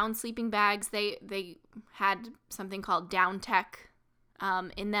down sleeping bags. They had something called Down Tech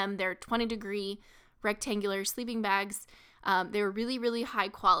in them. They're 20-degree rectangular sleeping bags. They were really, really high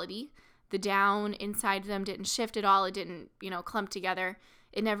quality. The down inside them didn't shift at all. It didn't, clump together.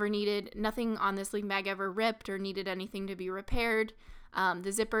 It never needed, nothing on the sleeping bag ever ripped or needed anything to be repaired. The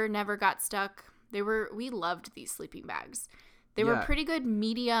zipper never got stuck. We loved these sleeping bags. They were pretty good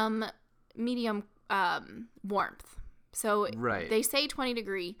medium warmth. So They say 20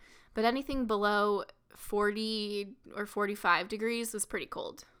 degree, but anything below 40 or 45 degrees was pretty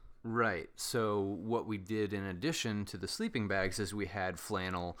cold. Right. So what we did in addition to the sleeping bags is we had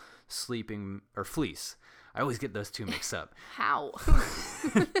flannel sleeping or fleece. I always get those two mixed up. How?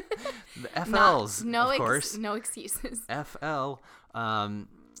 The FLs, of course. No excuses. FL,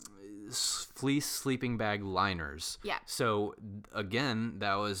 fleece sleeping bag liners. Yeah. So again,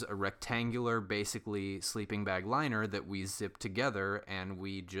 that was a rectangular, basically sleeping bag liner that we zipped together, and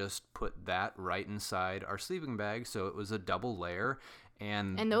we just put that right inside our sleeping bag. So it was a double layer.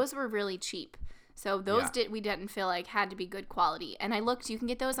 And those were really cheap. So those we didn't feel like had to be good quality. And I looked, you can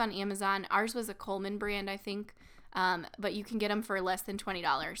get those on Amazon. Ours was a Coleman brand, I think. But you can get them for less than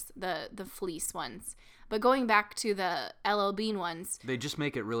 $20, the fleece ones. But going back to the LL Bean ones, they just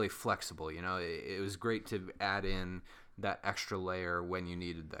make it really flexible. It was great to add in that extra layer when you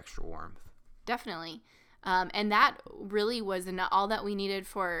needed the extra warmth. Definitely. And that really was all that we needed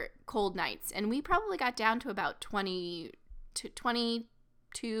for cold nights. And we probably got down to about 22,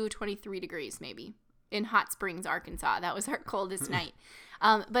 23 degrees maybe. in Hot Springs, Arkansas. That was our coldest night.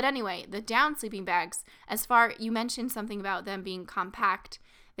 But anyway, the down sleeping bags, you mentioned something about them being compact.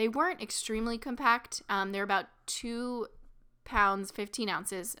 They weren't extremely compact. They're about 2 pounds, 15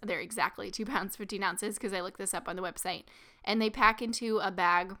 ounces. They're exactly 2 pounds, 15 ounces because I looked this up on the website. And they pack into a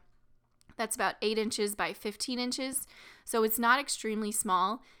bag that's about 8 inches by 15 inches. So it's not extremely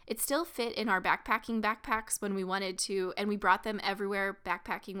small. It still fit in our backpacks when we wanted to, and we brought them everywhere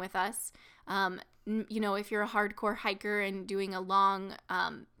backpacking with us. If you're a hardcore hiker and doing a long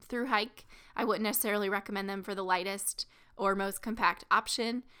through hike, I wouldn't necessarily recommend them for the lightest or most compact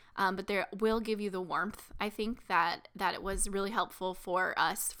option, but they will give you the warmth. I think that it was really helpful for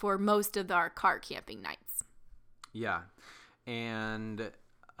us for most of our car camping nights. Yeah, and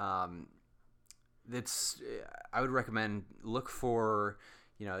I would recommend look for,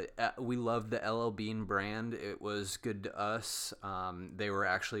 we love the LL Bean brand. It was good to us. They were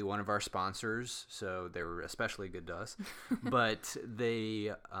actually one of our sponsors, so they were especially good to us. But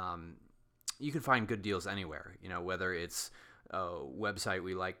they, you can find good deals anywhere, whether it's a website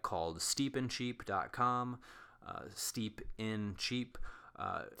we like called steepandcheap.com, Steep in Cheap,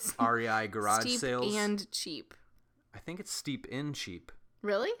 REI Garage Steep Sales. and cheap. I think it's Steep in Cheap.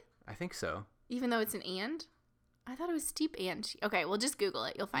 Really? I think so. Even though it's an and? I thought it was steep and cheap. Okay, well, just Google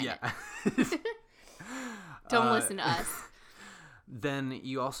it. You'll find it. Don't listen to us. Then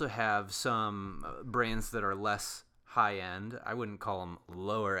you also have some brands that are less high end. I wouldn't call them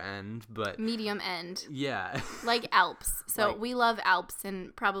lower end, but medium end. Yeah. Like Alps. So we love Alps,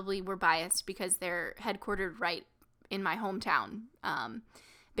 and probably we're biased because they're headquartered right in my hometown.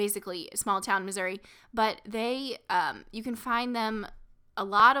 Basically, small town Missouri. But they, you can find them, a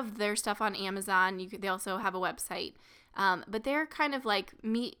lot of their stuff on Amazon. They also have a website. But they're kind of like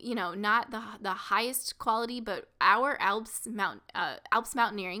not the highest quality, but our Alps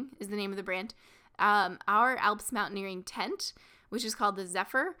Mountaineering is the name of the brand. Our Alps Mountaineering tent, which is called the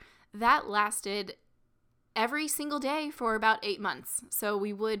Zephyr, that lasted every single day for about 8 months. So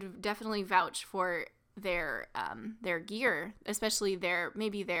we would definitely vouch for their gear, especially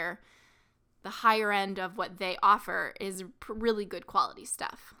the higher end of what they offer is really good quality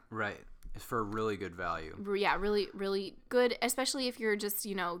stuff. Right. It's for really good value. Yeah, really, really good, especially if you're just,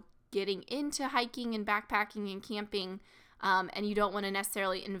 getting into hiking and backpacking and camping, and you don't want to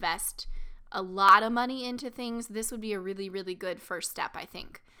necessarily invest a lot of money into things. This would be a really, really good first step, I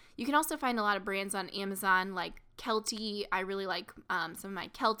think. You can also find a lot of brands on Amazon like Kelty. I really like some of my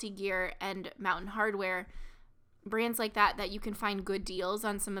Kelty gear, and Mountain Hardwear. Brands like that you can find good deals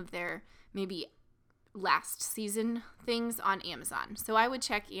on some of their maybe last season things on Amazon. So I would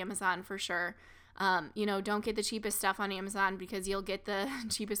check Amazon for sure. Don't get the cheapest stuff on Amazon because you'll get the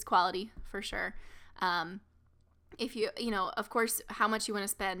cheapest quality for sure. If of course, how much you want to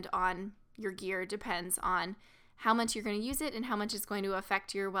spend on your gear depends on how much you're going to use it and how much it's going to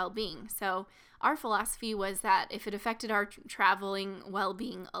affect your well-being. So our philosophy was that if it affected our traveling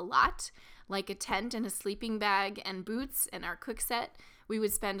well-being a lot, like a tent and a sleeping bag and boots and our cook set, we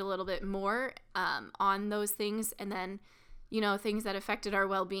would spend a little bit more on those things. And then, things that affected our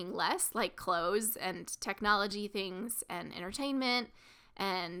well-being less, like clothes and technology things and entertainment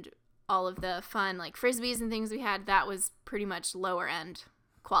and all of the fun, like Frisbees and things we had, that was pretty much lower end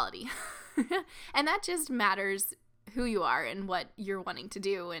quality. And that just matters who you are and what you're wanting to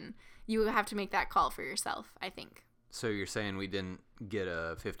do. And you have to make that call for yourself, I think. So you're saying we didn't get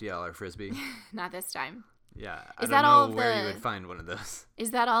a $50 Frisbee? Not this time. Yeah, I don't know where you would find one of those.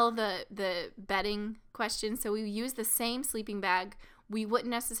 Is that all of the bedding questions? So we use the same sleeping bag. We wouldn't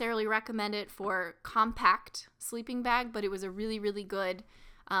necessarily recommend it for compact sleeping bag, but it was a really, really good,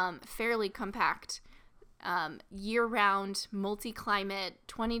 fairly compact, year-round, multi-climate,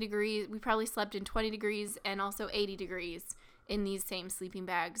 20 degrees. We probably slept in 20 degrees and also 80 degrees in these same sleeping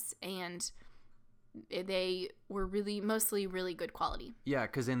bags, and they were mostly really good quality. Yeah,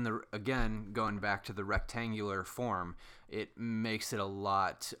 because going back to the rectangular form, it makes it a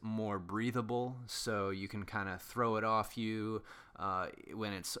lot more breathable, so you can kind of throw it off you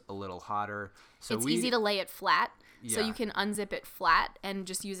when it's a little hotter. So it's easy to lay it flat, so you can unzip it flat and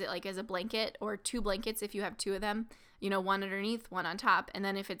just use it like as a blanket or 2 blankets if you have 2 of them, one underneath, one on top, and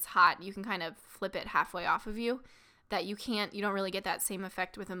then if it's hot, you can kind of flip it halfway off of you. That you don't really get that same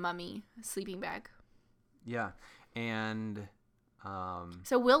effect with a mummy sleeping bag. Yeah, and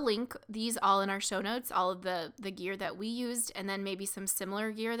so we'll link these all in our show notes, all of the gear that we used, and then maybe some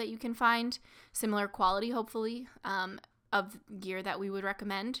similar gear that you can find, similar quality, hopefully, of gear that we would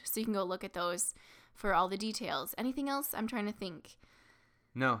recommend. So you can go look at those for all the details. Anything else? I'm trying to think.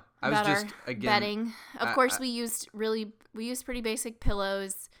 No, I was just, bedding. Of course, we used pretty basic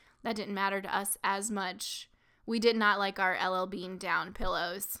pillows, That didn't matter to us as much. We did not like our LL Bean down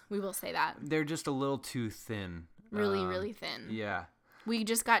pillows. We will say that. They're just a little too thin. Really thin. Yeah. We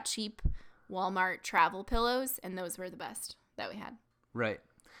just got cheap Walmart travel pillows, and those were the best that we had. Right.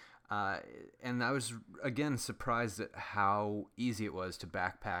 And I was, again, surprised at how easy it was to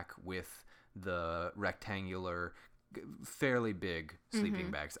backpack with the rectangular, fairly big sleeping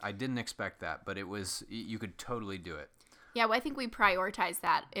bags. I didn't expect that, but you could totally do it. Yeah, well, I think we prioritized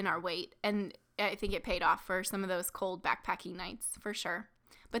that in our weight, and I think it paid off for some of those cold backpacking nights, for sure.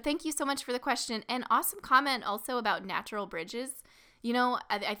 But thank you so much for the question, and awesome comment also about natural bridges. You know,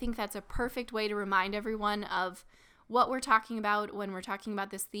 I think that's a perfect way to remind everyone of what we're talking about when we're talking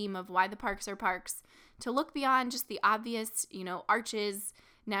about this theme of why the parks are parks, to look beyond just the obvious, Arches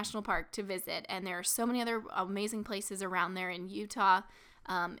National Park to visit. And there are so many other amazing places around there in Utah.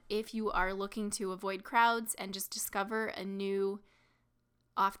 If you are looking to avoid crowds and just discover a new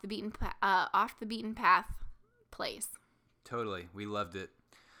off the beaten path place. Totally. We loved it.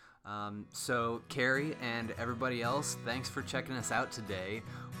 So Carrie and everybody else, thanks for checking us out today.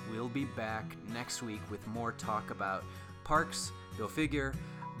 We'll be back next week with more talk about parks, go figure,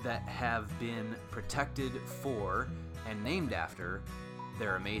 that have been protected for and named after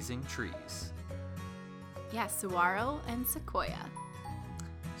their amazing trees. Yeah, saguaro and sequoia.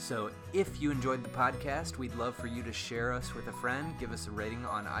 So if you enjoyed the podcast, we'd love for you to share us with a friend, give us a rating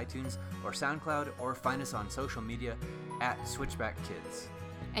on iTunes or SoundCloud, or find us on social media at Switchback Kids.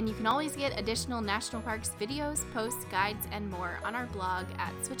 And you can always get additional National Parks videos, posts, guides, and more on our blog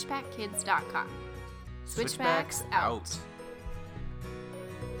at switchbackkids.com. Switchbacks out.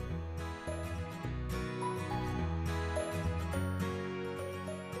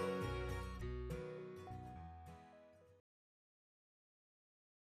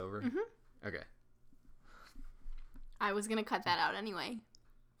 Over? Mm-hmm. Okay. I was going to cut that out anyway.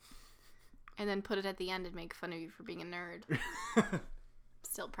 And then put it at the end and make fun of you for being a nerd.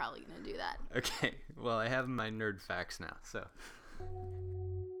 Still probably going to do that. Okay. Well, I have my nerd facts now, so...